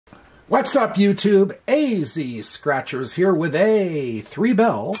What's up, YouTube? AZ Scratchers here with a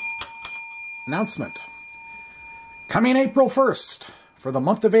 3-bell announcement. Coming April 1st for the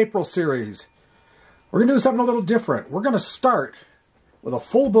month of April series, we're going to do something a little different. We're going to start with a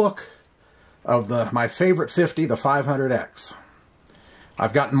full book of my favorite 50, the 500X.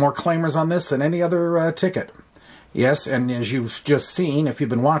 I've gotten more claimers on this than any other ticket. Yes, and as you've just seen, if you've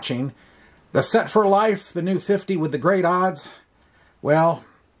been watching, the Set for Life, the new 50 with the great odds, well,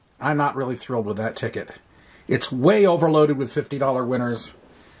 I'm not really thrilled with that ticket. It's way overloaded with $50 winners,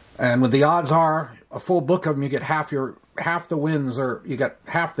 and with the odds are, a full book of them, you get half the wins, or you got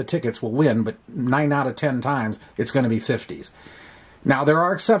half the tickets will win, but 9 out of 10 times, it's going to be 50s. Now, there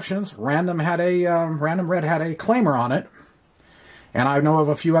are exceptions. Random Red had a claimer on it, and I know of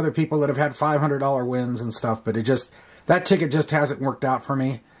a few other people that have had $500 wins and stuff, but that ticket just hasn't worked out for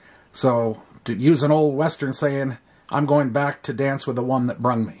me. So, to use an old Western saying, I'm going back to dance with the one that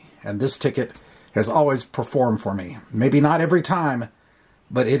brung me. And this ticket has always performed for me. Maybe not every time,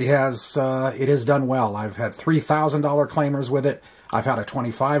 but it has done well. I've had $3,000 claimers with it. I've had a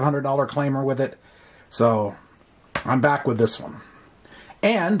 $2,500 claimer with it. So, I'm back with this one.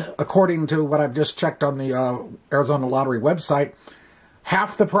 And, according to what I've just checked on the Arizona Lottery website,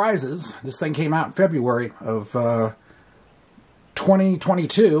 half the prizes, this thing came out in February of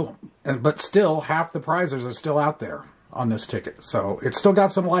 2022, but still, half the prizes are still out there on this ticket. So, it's still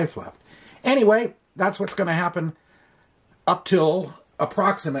got some life left. Anyway, that's what's going to happen up till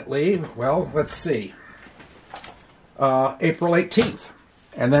approximately, well, let's see, April 18th.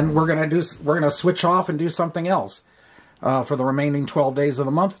 And then we're going to switch off and do something else for the remaining 12 days of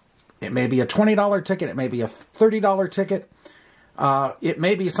the month. It may be a $20 ticket. It may be a $30 ticket. It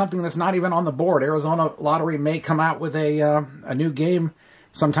may be something that's not even on the board. Arizona Lottery may come out with a new game.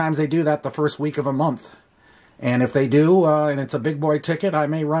 Sometimes they do that the first week of a month. And if they do, and it's a big boy ticket, I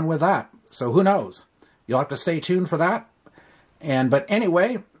may run with that. So who knows? You'll have to stay tuned for that. But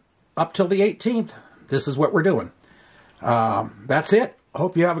anyway, up till the 18th, this is what we're doing. That's it.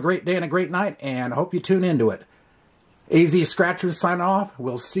 Hope you have a great day and a great night, and hope you tune into it. AZ Scratchers signing off.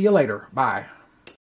 We'll see you later. Bye.